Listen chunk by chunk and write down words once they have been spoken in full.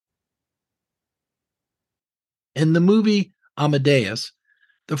In the movie Amadeus,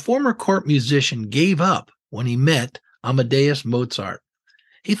 the former court musician gave up when he met Amadeus Mozart.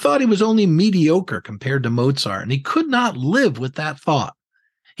 He thought he was only mediocre compared to Mozart, and he could not live with that thought.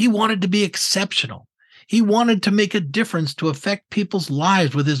 He wanted to be exceptional. He wanted to make a difference to affect people's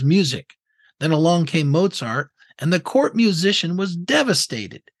lives with his music. Then along came Mozart, and the court musician was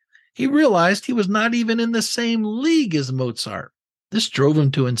devastated. He realized he was not even in the same league as Mozart. This drove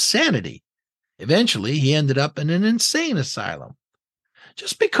him to insanity. Eventually, he ended up in an insane asylum.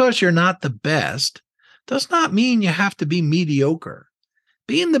 Just because you're not the best does not mean you have to be mediocre.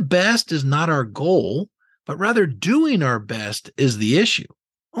 Being the best is not our goal, but rather doing our best is the issue.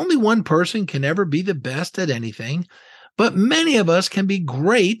 Only one person can ever be the best at anything, but many of us can be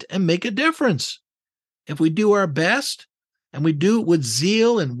great and make a difference. If we do our best, and we do it with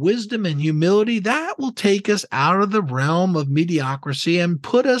zeal and wisdom and humility, that will take us out of the realm of mediocrity and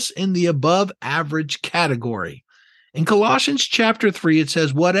put us in the above average category. In Colossians chapter 3, it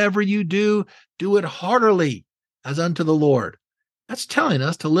says, whatever you do, do it heartily as unto the Lord. That's telling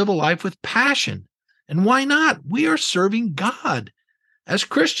us to live a life with passion. And why not? We are serving God. As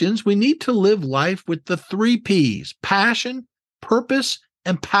Christians, we need to live life with the 3 P's: passion, purpose,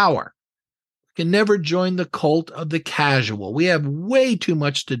 and power. We can never join the cult of the casual. We have way too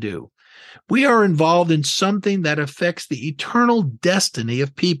much to do. We are involved in something that affects the eternal destiny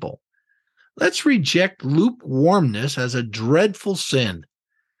of people. Let's reject lukewarmness as a dreadful sin.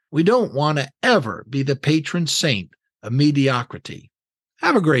 We don't want to ever be the patron saint of mediocrity.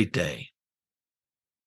 Have a great day.